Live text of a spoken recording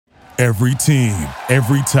Every team,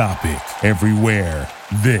 every topic, everywhere.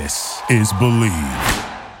 This is Believe.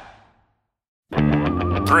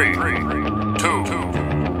 3, 2,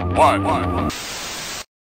 1.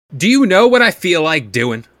 Do you know what I feel like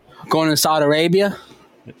doing? Going to Saudi Arabia?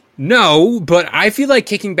 No, but I feel like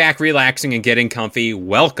kicking back, relaxing, and getting comfy.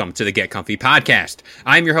 Welcome to the Get Comfy podcast.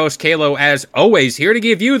 I'm your host, Kalo, as always, here to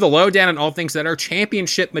give you the lowdown on all things that are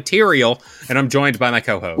championship material, and I'm joined by my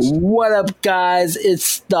co-host. What up, guys?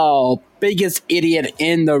 It's the biggest idiot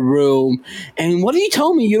in the room. And what do you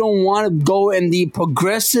tell me you don't want to go in the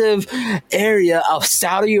progressive area of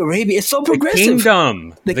Saudi Arabia? It's so progressive.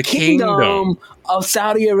 The kingdom of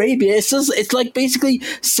Saudi Arabia. It's like basically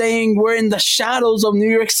saying we're in the shadows of New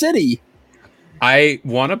York City. I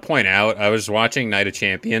want to point out, I was watching Night of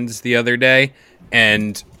Champions the other day,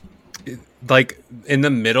 and like in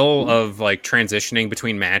the middle of like transitioning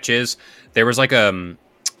between matches, there was like a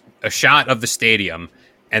shot of the stadium,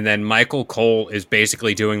 and then Michael Cole is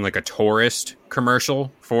basically doing like a tourist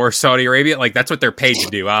commercial for Saudi Arabia. Like that's what they're paid to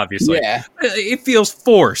do, obviously. Yeah. It feels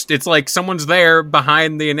forced. It's like someone's there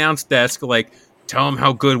behind the announce desk, like, tell them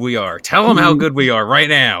how good we are. Tell them how good we are right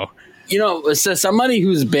now. You know, so somebody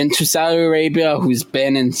who's been to Saudi Arabia, who's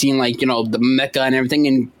been and seen like, you know, the Mecca and everything,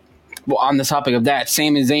 and on the topic of that,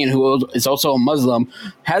 Sami Zayn, who is also a Muslim,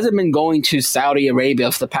 hasn't been going to Saudi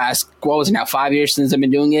Arabia for the past, 5 years since they've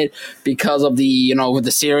been doing it because of the, you know, with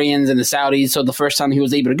the Syrians and the Saudis. So the first time he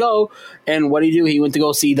was able to go, and what did he do? He went to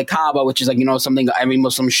go see the Kaaba, which is like, you know, something every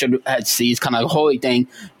Muslim should see. It's kind of a holy thing.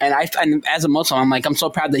 And as a Muslim, I'm like, I'm so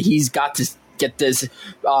proud that he's got to get this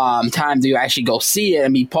time to actually go see it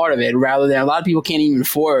and be part of it, rather than a lot of people can't even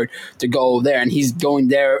afford to go there, and he's going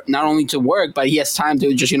there not only to work, but he has time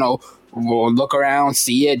to just, you know, look around,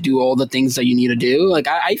 see it, do all the things that you need to do. Like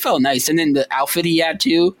I felt nice, and then the outfit he had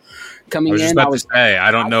too coming in. I was about to say,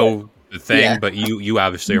 I don't know the thing, yeah. But you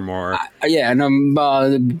obviously are more. Yeah,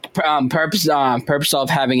 and purpose of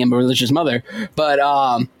having a religious mother, but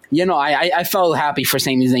you know, I felt happy for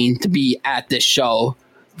Sami Zayn to be at this show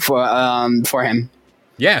for him.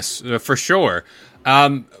 Yes, for sure.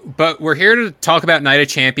 But we're here to talk about Night of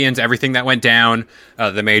Champions, everything that went down,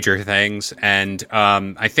 the major things. And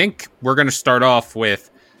I think we're going to start off with,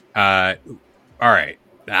 all right,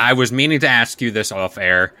 I was meaning to ask you this off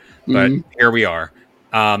air, but here we are.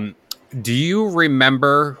 Do you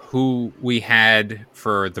remember who we had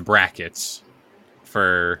for the brackets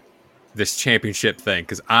for this championship thing?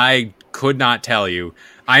 Because I could not tell you.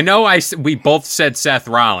 I know we both said Seth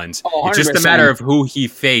Rollins. It's just a matter of who he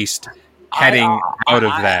faced heading out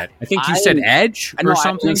of that. I think you said Edge or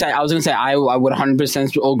something? I was going to say I would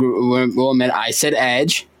 100% will admit I said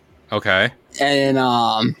Edge. Okay. And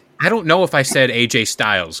I don't know if I said AJ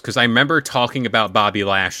Styles, because I remember talking about Bobby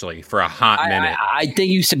Lashley for a hot minute. I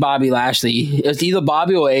think you said Bobby Lashley. It's either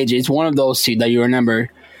Bobby or AJ. It's one of those two that you remember.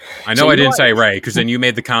 I know I didn't say Ray, because then you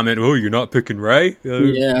made the comment, oh, you're not picking Ray?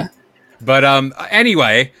 Yeah. But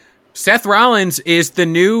anyway, Seth Rollins is the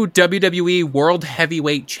new WWE World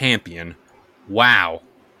Heavyweight Champion. Wow.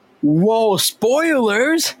 Whoa,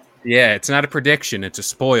 spoilers? Yeah, it's not a prediction, it's a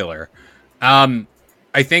spoiler. I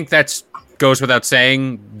think that goes without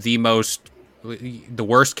saying, the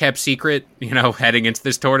worst kept secret, you know, heading into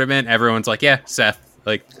this tournament. Everyone's like, yeah, Seth.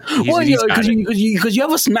 Like, because you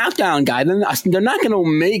have a SmackDown guy, they're not going to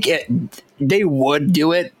make it. They would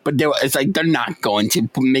do it, but it's like they're not going to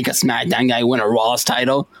make a SmackDown guy win a Raw's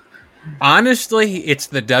title. Honestly, it's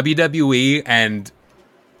the WWE, and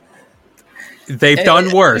they've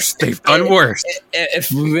done worse. They've done worse. If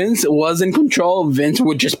Vince was in control, Vince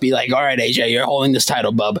would just be like, all right, AJ, you're holding this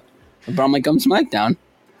title, bub. But I'm like, I'm SmackDown.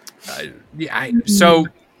 So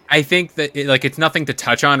I think that it's nothing to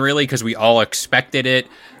touch on, really, because we all expected it.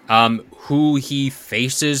 Who he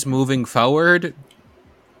faces moving forward?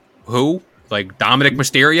 Who? Like Dominic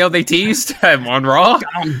Mysterio, they teased on Raw.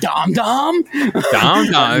 Dom.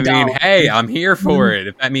 I mean, hey, I'm here for it.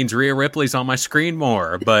 If that means Rhea Ripley's on my screen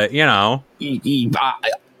more, but you know,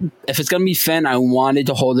 if it's gonna be Finn, I wanted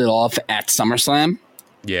to hold it off at SummerSlam.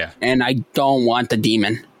 Yeah, and I don't want the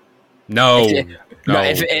Demon. No.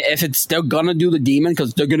 If it's they're gonna do the Demon,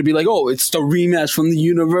 because they're gonna be like, oh, it's the rematch from the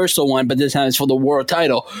Universal one, but this time it's for the world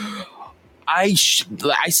title. I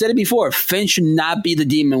said it before. Finn should not be the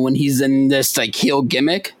Demon when he's in this like heel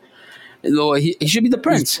gimmick. He should be the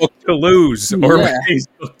Prince. He's booked to lose, he's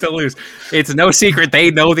booked to lose. It's no secret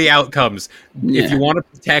they know the outcomes. Yeah. If you want to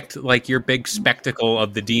protect like your big spectacle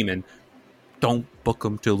of the Demon, don't book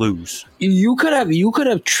him to lose. You could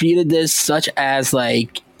have treated this such as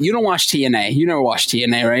like, you don't watch TNA. You never watched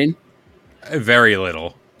TNA, right? Very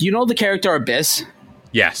little. Do you know the character Abyss?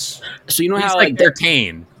 Yes. So you know he's how like their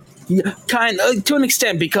Kane. Yeah, kind of, to an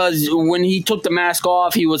extent, because when he took the mask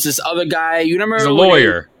off, he was this other guy. You remember? He's a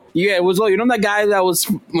lawyer. Yeah, it was. You know that guy that was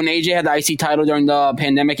when AJ had the IC title during the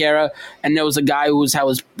pandemic era, and there was a guy who was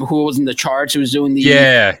in the charts, who was doing the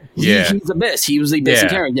He's Abyss. He was the Abyss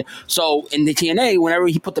character. So in the TNA, whenever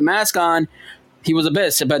he put the mask on, he was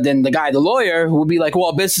Abyss. But then the guy, the lawyer, would be like, "Well,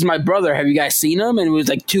 Abyss is my brother. Have you guys seen him?" And it was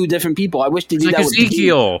like two different people. I wish they did like that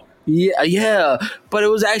Ezekiel. with Yeah, but it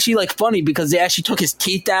was actually like funny because they actually took his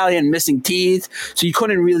teeth out and missing teeth, so you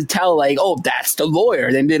couldn't really tell like, oh, that's the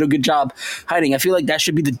lawyer. They did a good job hiding. I feel like that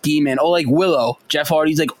should be the demon. Oh, like Willow, Jeff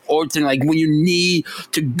Hardy's like Orton. Like when you need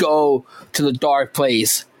to go to the dark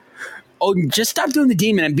place. Oh, just stop doing the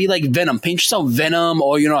demon and be like Venom. Paint yourself Venom,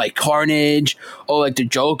 or like Carnage, or like the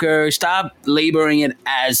Joker. Stop laboring it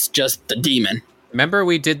as just the demon. Remember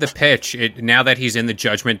we did the pitch. Now that he's in the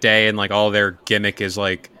Judgment Day and like all their gimmick is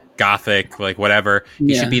like gothic, like whatever,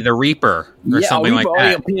 he should be the Reaper or something like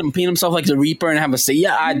that. Paint himself like the Reaper and have a say.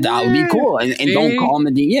 Yeah, that would be cool. And don't call him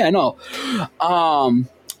the demon. Yeah, I know.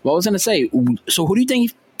 What was I gonna say? So who do you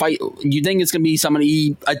think fight? Do you think it's gonna be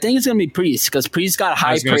somebody? I think it's gonna be Priest, because Priest got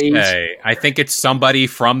high praise. I think it's somebody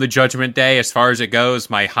from the Judgment Day. As far as it goes,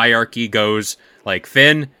 my hierarchy goes like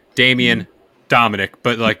Finn, Damian, Dominic,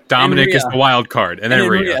 but like Dominic is the wild card, and then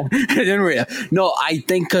Rhea. Rhea. No, I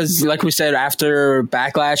think because, like we said, after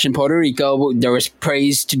Backlash in Puerto Rico, there was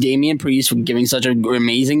praise to Damian Priest for giving such an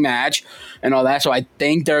amazing match and all that. So I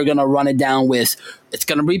think they're gonna run it down with it's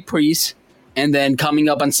gonna be Priest, and then coming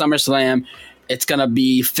up on SummerSlam, it's gonna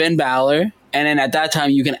be Finn Balor, and then at that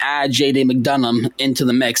time you can add JD McDonough into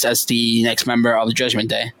the mix as the next member of the Judgment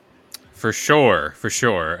Day. For sure.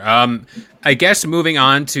 I guess moving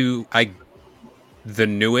on to the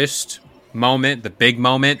newest moment, the big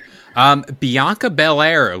moment, Bianca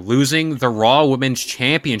Belair losing the Raw Women's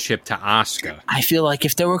Championship to Asuka. I feel like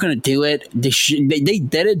if they were going to do it, they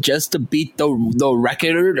did it just to beat the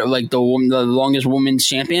record, like the longest women's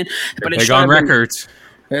champion. But big on records.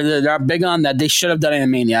 They're big on that. They should have done it in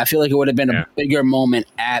Mania. I feel like it would have been a bigger moment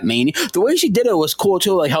at Mania. The way she did it was cool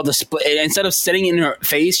too. Like how the split, instead of sitting in her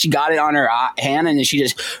face, she got it on her hand and then she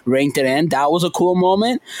just ranked it in. That was a cool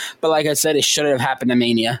moment. But like I said, it should have happened in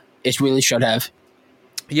Mania. It really should have.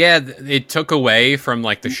 Yeah, it took away from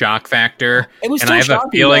like the shock factor. It was, and I have a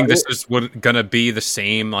feeling this is gonna be the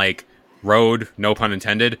same like road, no pun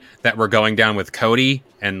intended, that we're going down with Cody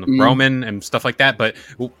and Roman and stuff like that. But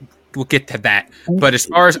we'll get to that. But as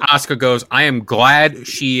far as Asuka goes, I am glad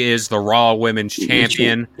she is the Raw Women's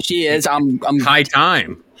Champion. She is. I'm high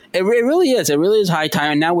time. It really is. It really is high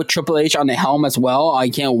time. And now with Triple H on the helm as well, I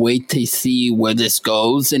can't wait to see where this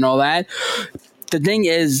goes and all that. The thing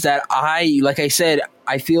is that like I said,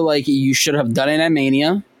 I feel like you should have done it at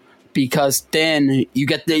Mania, because then you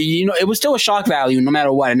get it was still a shock value no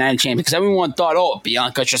matter what, a Night of Champions, because everyone thought, oh,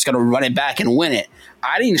 Bianca's just going to run it back and win it.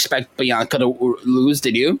 I didn't expect Bianca to lose,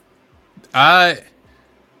 did you?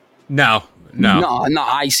 No.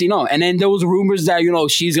 I see no. And then there was rumors that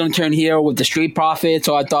she's gonna turn heel with the Street Profits,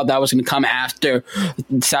 so I thought that was gonna come after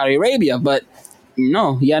Saudi Arabia, but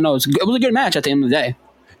no, it was a good match at the end of the day.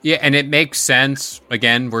 Yeah, and it makes sense.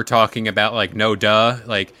 Again, we're talking about like no duh,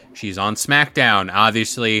 like she's on SmackDown.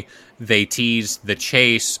 Obviously, they teased the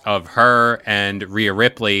chase of her and Rhea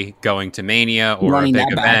Ripley going to Mania or running a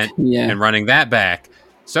big event and running that back.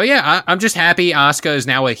 So yeah, I'm just happy Asuka is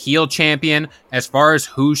now a heel champion. As far as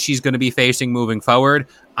who she's going to be facing moving forward,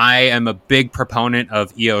 I am a big proponent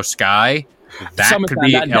of Io Sky. That could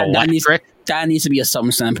be electric. That needs to be a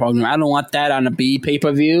SummerSlam program. I don't want that on a B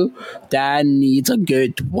pay-per-view. That needs a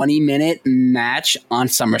good 20-minute match on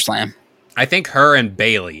SummerSlam. I think her and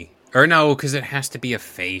Bayley. Or no, because it has to be a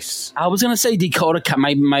face. I was gonna say Dakota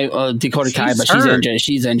Kai, Dakota Kai, but she's injured.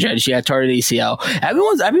 She's injured. She had torn ACL.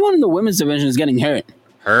 Everyone in the women's division is getting hurt.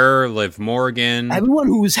 Her, Liv Morgan. Everyone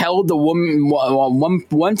who's held the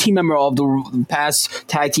one team member of the past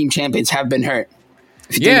tag team champions have been hurt.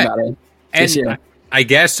 If you think about it. And I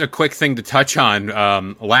guess a quick thing to touch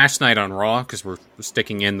on, last night on Raw, because we're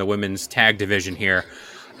sticking in the women's tag division here,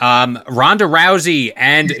 Ronda Rousey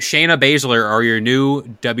and Shayna Baszler are your new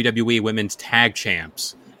WWE women's tag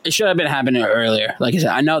champs. It should have been happening earlier. Like I said,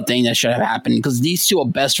 I know thing that should have happened because these two are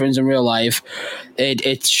best friends in real life.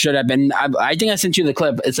 It should have been. I think I sent you the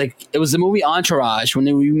clip. It's like it was the movie Entourage when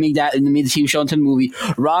they made the TV show into the movie.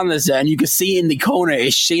 Ronda's there, and you can see in the corner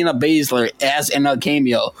is Shayna Baszler as in a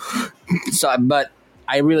cameo. So, but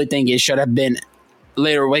I really think it should have been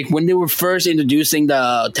later, like when they were first introducing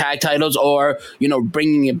the tag titles, or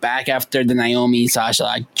bringing it back after the Naomi Sasha.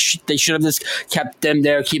 Like they should have just kept them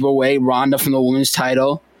there, keep away Ronda from the women's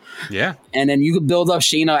title. Yeah, and then you could build up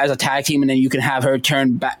Shayna as a tag team, and then you can have her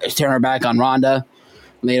turn her back on Ronda.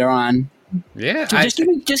 later on. Yeah, So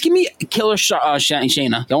just give me Killer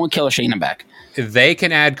Shayna. I want Killer Shayna back. They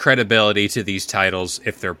can add credibility to these titles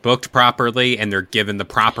if they're booked properly and they're given the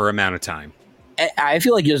proper amount of time. I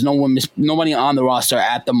feel like there's nobody on the roster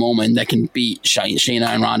at the moment that can beat Shayna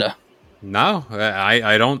and Ronda. No,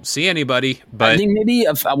 I don't see anybody. But I think maybe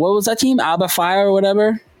what was that team? Alba Fire or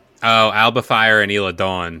whatever. Oh, Alba Fire and Ela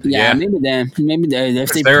Dawn. Yeah, maybe them. Maybe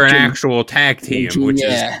if they're an actual tag team, which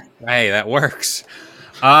is hey, that works.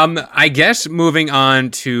 I guess moving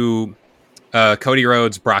on to Cody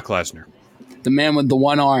Rhodes, Brock Lesnar. The man with the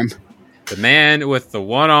one arm. The man with the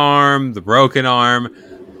one arm, the broken arm.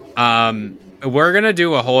 We're going to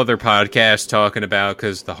do a whole other podcast talking about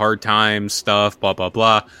because the hard times stuff, blah, blah,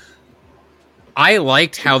 blah. I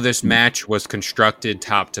liked how this match was constructed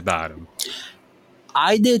top to bottom.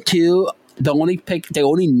 I did too. The only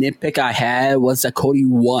nitpick I had was that Cody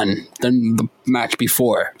won the match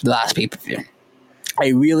before the last pay-per-view. I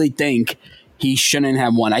really think he shouldn't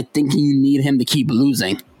have won. I think you need him to keep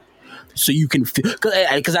losing. So you can feel,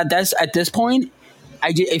 because at this point,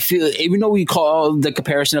 I feel, even though we call the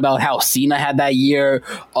comparison about how Cena had that year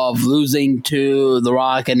of losing to The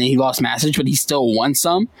Rock and then he lost Message, but he still won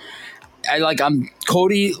some.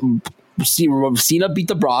 Cody. Cena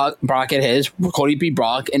beat Brock at his. Cody beat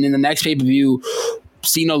Brock, and in the next pay per view,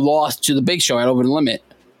 Cena lost to the Big Show at Over the Limit.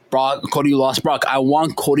 Cody lost Brock. I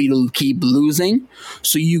want Cody to keep losing,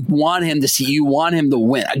 so you want him to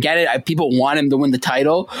win. I get it. People want him to win the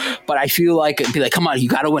title, but I feel like it'd be like, come on, you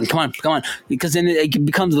got to win. Come on, because then it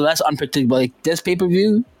becomes less unpredictable. Like this pay per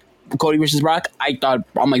view, Cody versus Brock. I'm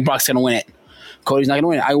like Brock's gonna win it. Cody's not going to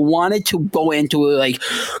win. I wanted to go into it like,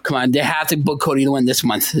 come on, they have to book Cody to win this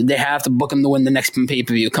month. They have to book him to win the next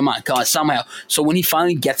pay-per-view. Come on, somehow. So when he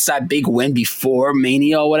finally gets that big win before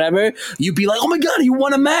Mania or whatever, you'd be like, oh my God, he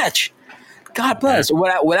won a match. God bless.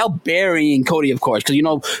 Without burying Cody, of course,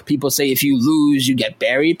 because, people say if you lose, you get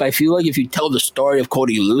buried. But I feel like if you tell the story of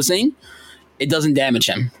Cody losing, it doesn't damage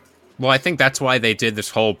him. Well, I think that's why they did this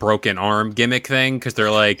whole broken arm gimmick thing, because they're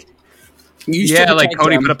like,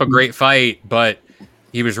 Cody put up a great fight, but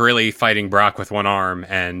he was really fighting Brock with one arm,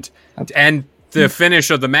 and the finish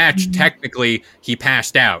of the match, technically, he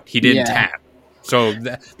passed out. He didn't tap. So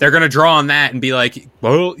they're going to draw on that and be like,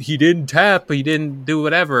 well, he didn't tap, he didn't do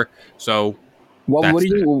whatever. So what do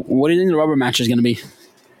you think the rubber match is going to be?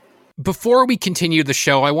 Before we continue the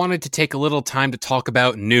show, I wanted to take a little time to talk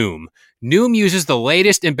about Noom. Noom uses the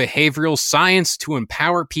latest in behavioral science to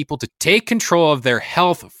empower people to take control of their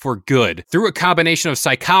health for good through a combination of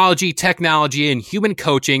psychology, technology, and human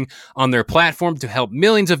coaching on their platform to help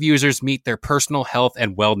millions of users meet their personal health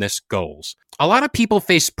and wellness goals. A lot of people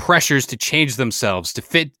face pressures to change themselves to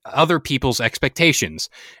fit other people's expectations,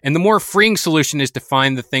 and the more freeing solution is to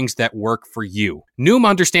find the things that work for you. Noom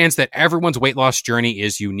understands that everyone's weight loss journey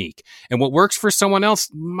is unique, and what works for someone else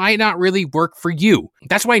might not really work for you.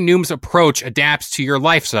 That's why Noom's approach adapts to your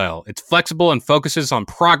lifestyle. It's flexible and focuses on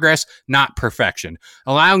progress, not perfection,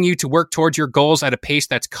 allowing you to work towards your goals at a pace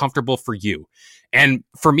that's comfortable for you. And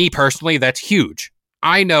for me personally, that's huge.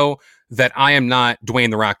 I know that I am not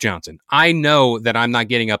Dwayne The Rock Johnson. I know that I'm not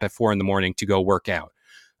getting up at 4 a.m. to go work out.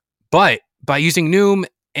 But by using Noom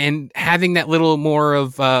and having that little more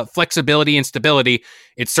of flexibility and stability,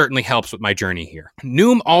 it certainly helps with my journey here.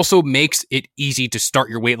 Noom also makes it easy to start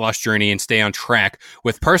your weight loss journey and stay on track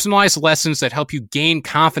with personalized lessons that help you gain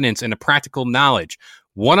confidence and a practical knowledge,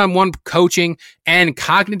 one-on-one coaching, and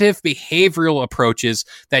cognitive behavioral approaches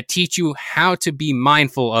that teach you how to be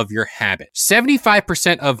mindful of your habits.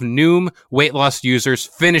 75% of Noom weight loss users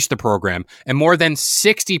finished the program, and more than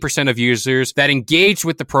 60% of users that engaged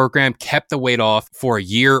with the program kept the weight off for a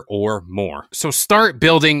year or more. So start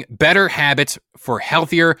building better habits for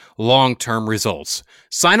healthier long-term results.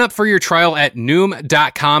 Sign up for your trial at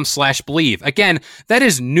Noom.com/believe. Again, that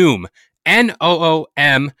is Noom,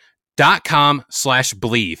 Noom.com/believe.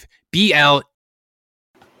 BL.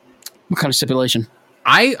 What kind of stipulation?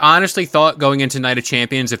 I honestly thought going into Night of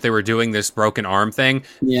Champions, if they were doing this broken arm thing,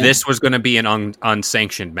 this was going to be an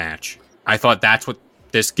unsanctioned match. I thought that's what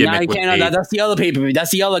this gimmick would be. That's the other pay-per-view. That's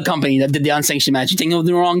the other company that did the unsanctioned match. You think of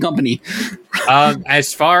the wrong company.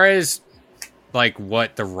 As far as like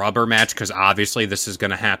what the rubber match, because obviously this is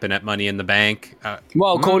going to happen at Money in the Bank.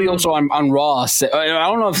 Cody also on Raw. I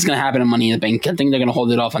don't know if it's going to happen at Money in the Bank. I think they're going to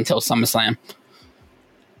hold it off until SummerSlam.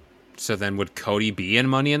 So then would Cody be in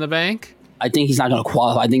Money in the Bank? I think he's not going to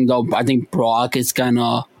qualify. I think Brock is going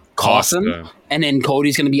to cost him. And then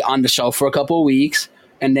Cody's going to be on the show for a couple of weeks.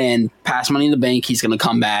 And then past Money in the Bank, he's going to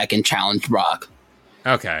come back and challenge Brock.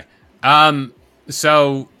 Okay.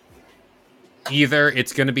 So either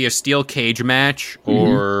it's going to be a steel cage match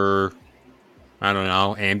or I don't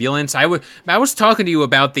know, ambulance. I was talking to you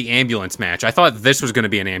about the ambulance match. I thought this was going to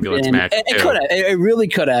be an ambulance match. It could have. It really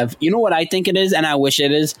could have. You know what I think it is, and I wish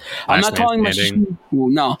it is. I'm not calling much.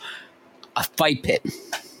 No, a fight pit.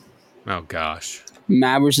 Oh gosh.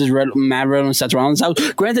 Matt versus Matt Riddle and Seth Rollins.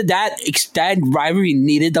 Granted, that rivalry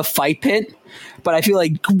needed the fight pit, but I feel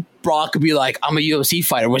like Brock could be like, "I'm a UFC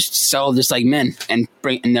fighter," which sell just like men, and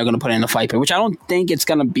they're going to put in a fight pit. Which I don't think it's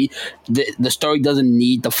going to be. The story doesn't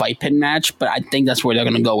need the fight pit match, but I think that's where they're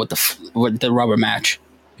going to go with the rubber match.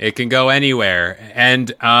 It can go anywhere.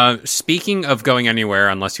 And speaking of going anywhere,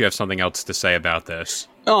 unless you have something else to say about this.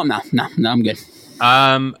 Oh no, I'm good.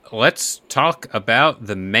 Let's talk about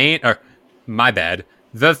the main. My bad.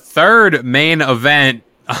 The third main event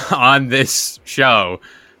on this show.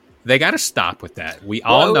 They got to stop with that. We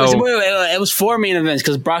all know. It was 4 main events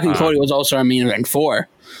because Brock and Cody was also our main event. 4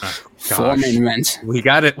 main events. We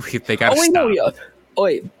got it. They got to stop. No,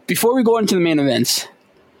 wait, before we go into the main events,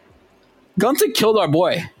 Gunther killed our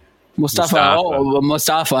boy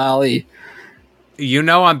Mustafa Ali. You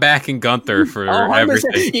know I'm backing Gunther for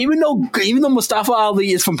everything. Even though Mustafa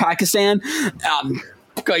Ali is from Pakistan,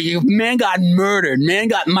 man got murdered.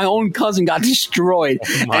 My own cousin got destroyed.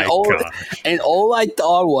 Oh my God. And all I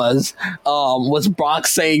thought was Brock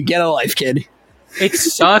saying, "Get a life, kid." It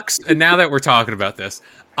sucks. And now that we're talking about this,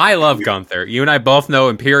 I love Gunther. You and I both know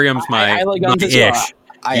Imperium's my ish.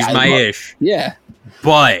 He's my ish. Yeah.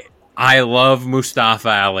 But I love Mustafa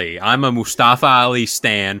Ali. I'm a Mustafa Ali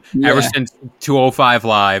stan ever since 205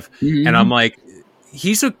 Live. Mm-hmm. And I'm like,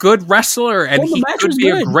 he's a good wrestler, and he could be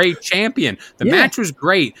a great champion. The match was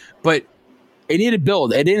great, but it needed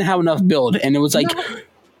build. It didn't have enough build, and it was like,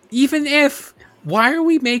 even if, why are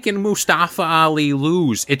we making Mustafa Ali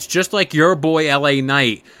lose? It's just like your boy LA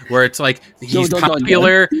Knight, where it's like he's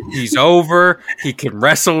popular, he's over, he can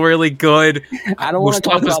wrestle really good. I don't want to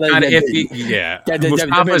talk about kind of iffy. Yeah,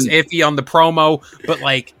 Mustafa's iffy on the promo, but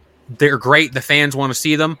like they're great. The fans want to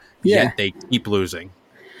see them. Yet they keep losing.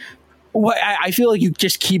 Well, I feel like you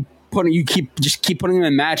just keep putting them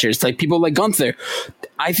in matches. Like people like Gunther.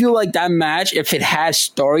 I feel like that match, if it had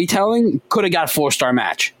storytelling, could have got a 4-star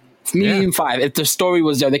match. Maybe even 5. If the story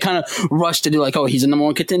was there, they kind of rushed to do like, oh, he's a number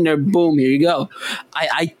 1 contender. Boom, here you go.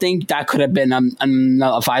 I think that could have been a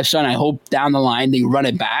 5-star. And I hope down the line they run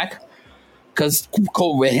it back. Because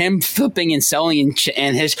with him flipping and selling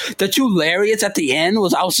and the 2 lariats at the end I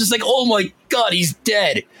was just like, oh my God, he's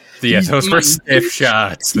dead. Yeah, those were stiff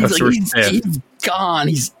shots. He's gone.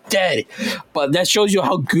 He's dead. But that shows you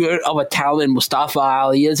how good of a talent Mustafa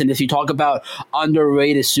Ali is. And if you talk about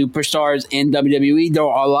underrated superstars in WWE, there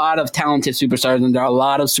are a lot of talented superstars, and there are a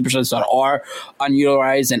lot of superstars that are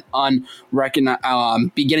unutilized and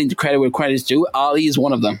unrecognized, be getting the credit where credit's due. Ali is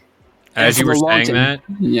one of them. As you were saying that,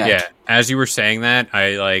 as you were saying that,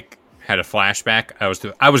 I had a flashback.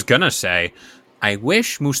 I was gonna say, I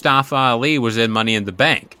wish Mustafa Ali was in Money in the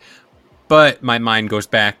Bank. But my mind goes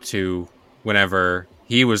back to whenever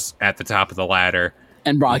he was at the top of the ladder.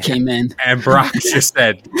 And Brock came in. And Brock just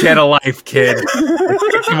said, "Get a life, kid." And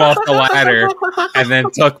took him off the ladder and then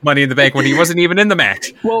took Money in the Bank when he wasn't even in the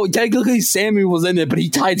match. Well, technically Sammy was in it, but he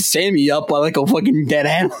tied Sammy up like a fucking dead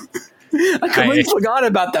animal. I completely forgot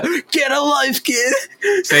about that. Get a life, kid.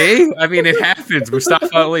 See? I mean, it happens.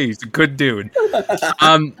 Mustafa Ali, he's a good dude.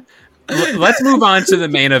 Let's move on to the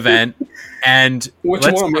main event. And which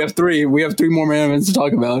one? We have 3. We have 3 more main events to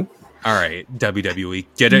talk about. All right, WWE,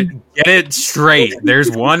 get it straight. There's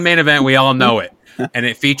one main event, we all know it, and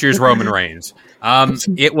it features Roman Reigns.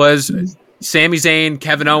 It was Sami Zayn,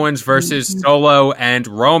 Kevin Owens versus Solo and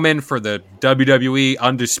Roman for the WWE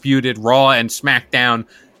Undisputed Raw and SmackDown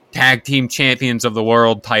Tag Team Champions of the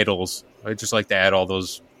World titles. I just like to add all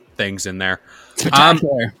those things in there.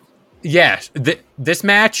 Yes, this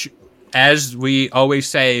match, as we always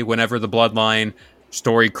say whenever the Bloodline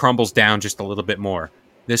story crumbles down just a little bit more,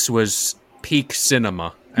 this was peak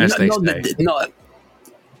cinema, as they say.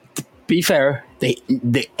 Be fair,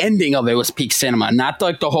 the ending of it was peak cinema, not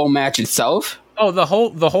like the whole match itself. Oh, the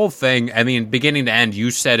whole thing. I mean, beginning to end.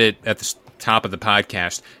 You said it at the top of the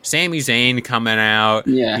podcast. Sami Zayn coming out.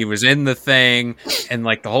 Yeah. He was in the thing, and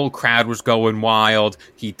like the whole crowd was going wild.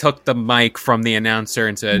 He took the mic from the announcer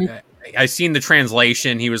and said, I seen the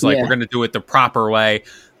translation. He was like, we're going to do it the proper way.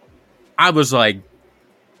 I was like,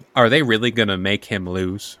 are they really going to make him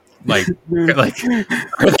lose? Like,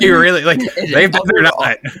 are they really, like, they're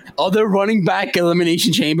not. Oh, they're running back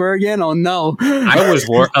Elimination Chamber again? Oh, no. I was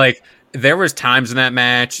like, there was times in that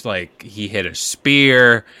match, like, he hit a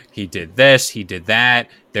spear, he did this, he did that,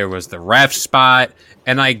 there was the ref spot,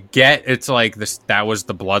 and I get it's like this. That was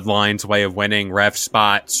the Bloodline's way of winning. Ref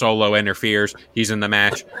spot, Solo interferes, he's in the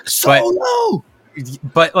match. Solo!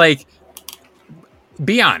 But like,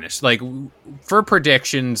 be honest, like for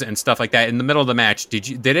predictions and stuff like that in the middle of the match,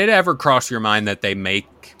 did it ever cross your mind that they make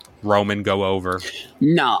Roman go over?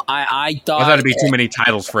 No, I thought it'd be too many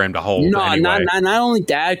titles for him to hold. No, anyway. not only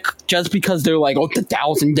that, just because they're like, oh, the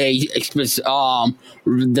 1,000-day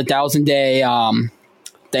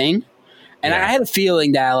thing, and I had a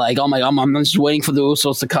feeling that like, oh my god, I'm just waiting for the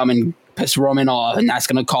Usos to come and piss Roman off, and that's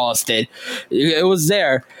gonna cost it. It was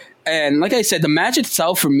there, and like I said, the match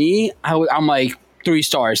itself for me, I'm like 3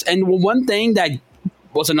 stars. And one thing that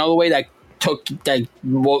was another way that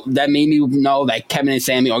made me know that Kevin and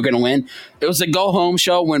Sami are going to win. It was a go-home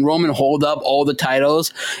show when Roman hold up all the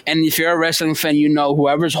titles. And if you're a wrestling fan, you know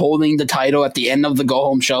whoever's holding the title at the end of the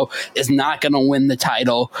go-home show is not going to win the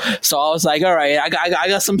title. So I was like, all right, I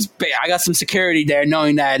got some security there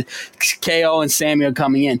knowing that KO and Sami are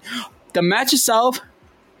coming in. The match itself,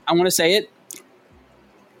 I want to say it,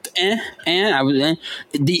 the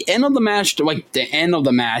end of the match, like the end of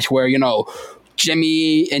the match where, you know,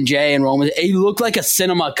 Jimmy and Jay and Roman, it looked like a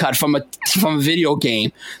cinema cut from a video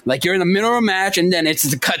game. Like you're in the middle of a match and then it's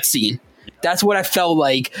a cutscene. That's what I felt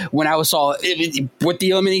like when I saw it, with the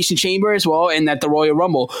Elimination Chamber as well, and at the Royal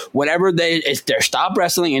Rumble. Whatever they're stop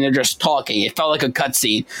wrestling and they're just talking. It felt like a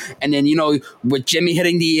cutscene. And then, you know, with Jimmy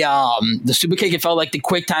hitting the super kick, it felt like the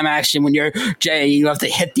quick time action. When you're Jay, you have to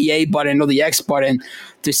hit the A button or the X button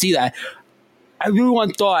to see that.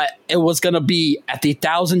 Everyone thought it was going to be at the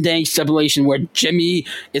 1,000-day stipulation where Jimmy,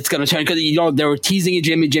 it's going to turn, because, you know, they were teasing it,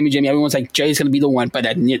 Jimmy. Everyone's like, Jay's going to be the one. But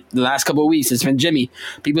the last couple of weeks, it's been Jimmy.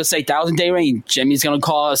 People say 1,000-day reign, Jimmy's going to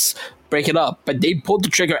call us, break it up. But they pulled the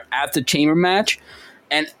trigger at the Chamber match,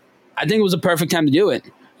 and I think it was a perfect time to do it,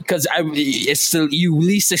 because you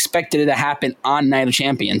least expected it to happen on Night of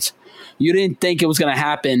Champions. You didn't think it was going to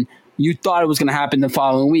happen. You thought it was going to happen the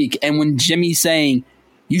following week. And when Jimmy's saying,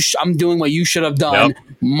 I'm doing what you should have done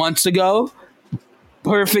months ago,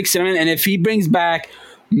 perfect sentiment. And if he brings back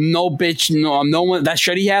no one, that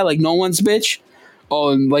shirt he had, like no one's bitch,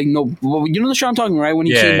 or like no, well, you know the shirt I'm talking, right? When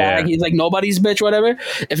he came back, he's like nobody's bitch, whatever.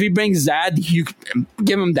 If he brings that, you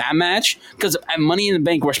give him that match, because at Money in the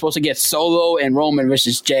Bank we're supposed to get Solo and Roman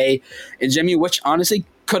versus Jay and Jimmy, which honestly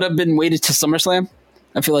could have been waited to SummerSlam.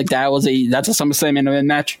 I feel like that's a SummerSlam in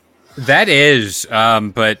match. That is,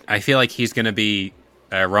 but I feel like he's going to be.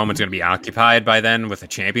 Roman's going to be occupied by then with a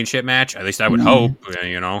championship match. At least I would hope,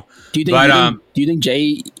 you know. Do you think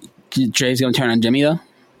Jay's going to turn on Jimmy, though?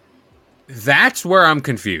 That's where I'm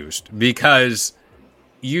confused, because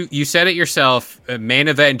you said it yourself, main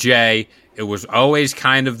event Jay, it was always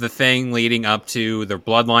kind of the thing leading up to the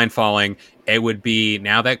bloodline falling. It would be,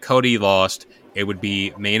 now that Cody lost, it would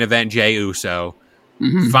be main event Jay Uso.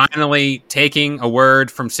 Mm-hmm. Finally taking a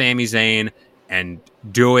word from Sami Zayn and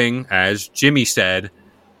doing, as Jimmy said,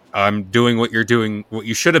 I'm doing what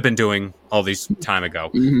you should have been doing all this time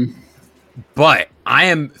ago. Mm-hmm. But I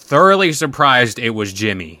am thoroughly surprised it was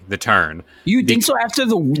Jimmy, the turn. You think so after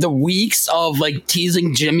the weeks of like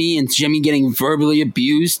teasing Jimmy and Jimmy getting verbally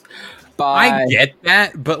abused by... I get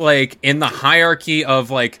that, but like in the hierarchy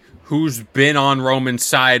of like who's been on Roman's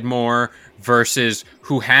side more versus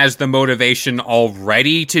who has the motivation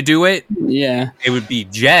already to do it, it would be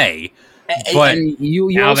Jay. But and you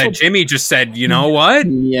now also, that Jimmy just said, you know what?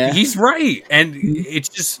 Yeah. He's right. And it's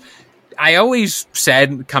just, I always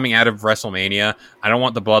said coming out of WrestleMania, I don't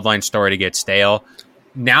want the Bloodline story to get stale.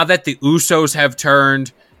 Now that the Usos have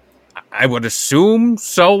turned, I would assume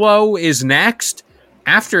Solo is next.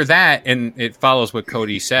 After that, and it follows what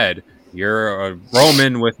Cody said, you're a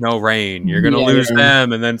Roman with no reign. You're going to lose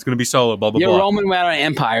them, and then it's going to be Solo, blah, blah, blah. You're Roman without an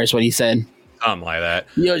empire is what he said. Something like that.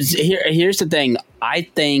 Here's the thing. I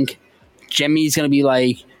think Jimmy's going to be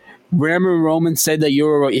like, remember Roman said that you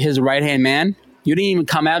were his right-hand man? You didn't even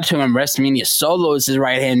come out to him in WrestleMania. Solo is his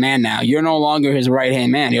right-hand man now. You're no longer his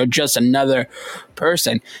right-hand man. You're just another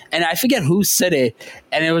person. And I forget who said it.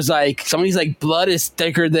 And it was like, somebody's like, blood is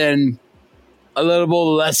thicker than a little bit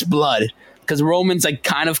less blood. Because Roman's like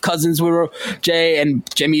kind of cousins with Jay, and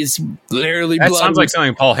Jimmy's literally blood. That sounds like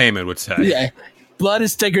something Paul Heyman would say. Yeah. Blood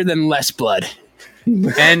is thicker than less blood.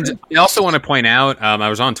 And I also want to point out, I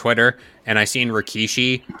was on Twitter and I seen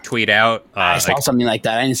Rikishi tweet out. I saw something like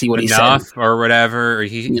that. I didn't see what he said or whatever.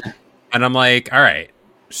 And I'm like, all right.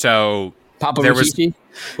 So Papa Rikishi.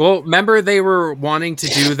 Well, remember they were wanting to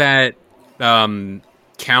do that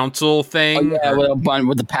council thing. Oh, yeah,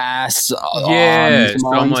 with the pass. So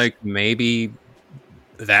I'm like, maybe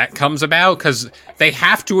that comes about because they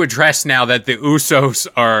have to address now that the Usos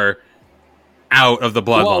are out of the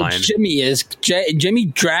bloodline. Well, Jimmy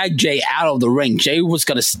dragged Jay out of the ring. Jay was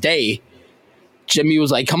gonna stay. Jimmy was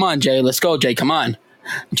like, "Come on, Jay, let's go, Jay, come on."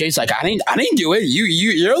 Jay's like, I didn't do it.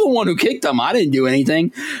 You're the one who kicked him. I didn't do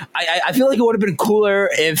anything. I feel like it would have been cooler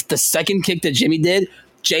if the second kick that Jimmy did,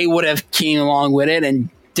 Jay would have came along with it and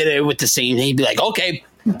did it with the same thing. He'd be like, okay,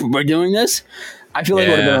 we're doing this. I feel like it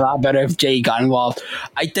would have been a lot better if Jay got involved.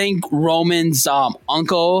 I think Roman's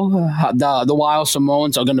uncle, the Wild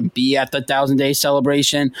Samoans, are going to be at the 1,000-day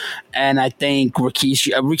celebration, and I think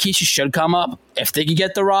Rikishi should come up. If they could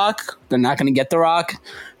get The Rock, they're not going to get The Rock,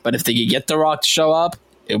 but if they could get The Rock to show up,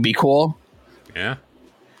 it would be cool. Yeah.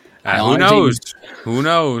 Who knows? Who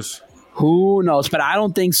knows? But I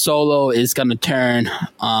don't think Solo is going to turn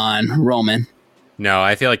on Roman. No,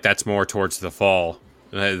 I feel like that's more towards the fall.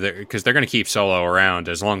 Because they're going to keep Solo around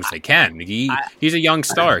as long as they can. He's a young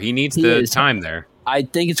star. He needs the time there. I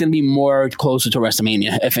think it's going to be more closer to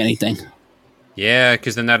WrestleMania, if anything. Yeah,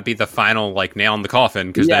 because then that'd be the final nail in the coffin.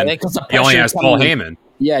 Because then he only has Paul Heyman.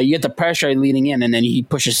 Yeah, you get the pressure leading in, and then he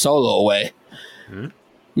pushes Solo away. Mm-hmm.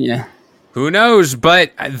 Yeah. Who knows?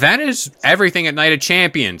 But that is everything at Night of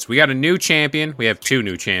Champions. We got a new champion. We have 2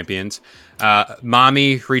 new champions.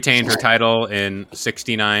 Mommy retained her title in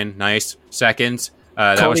 69 nice seconds.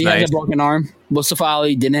 That was nice. Had a broken arm. Mustafa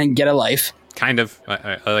Ali didn't get a life. Kind of.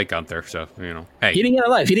 I like Gunther, so, hey. He didn't get a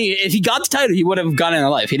life. If he got the title, he would have gotten a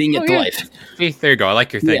life. He didn't get the life. See, there you go. I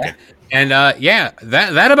like your thinking. Yeah. And,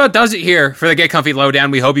 that about does it here for the Get Comfy Lowdown.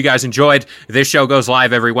 We hope you guys enjoyed. This show goes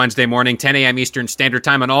live every Wednesday morning, 10 a.m. Eastern Standard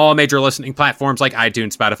Time on all major listening platforms like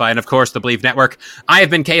iTunes, Spotify, and, of course, the Believe Network. I have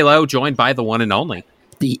been K-Lo, joined by the one and only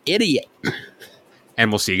The Idiot.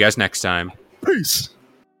 And we'll see you guys next time. Peace.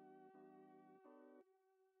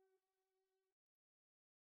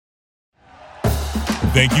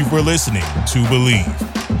 Thank you for listening to Believe.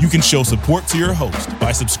 You can show support to your host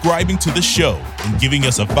by subscribing to the show and giving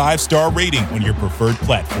us a 5-star rating on your preferred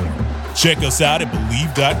platform. Check us out at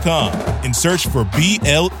Believe.com and search for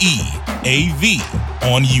BLEAV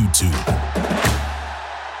on YouTube.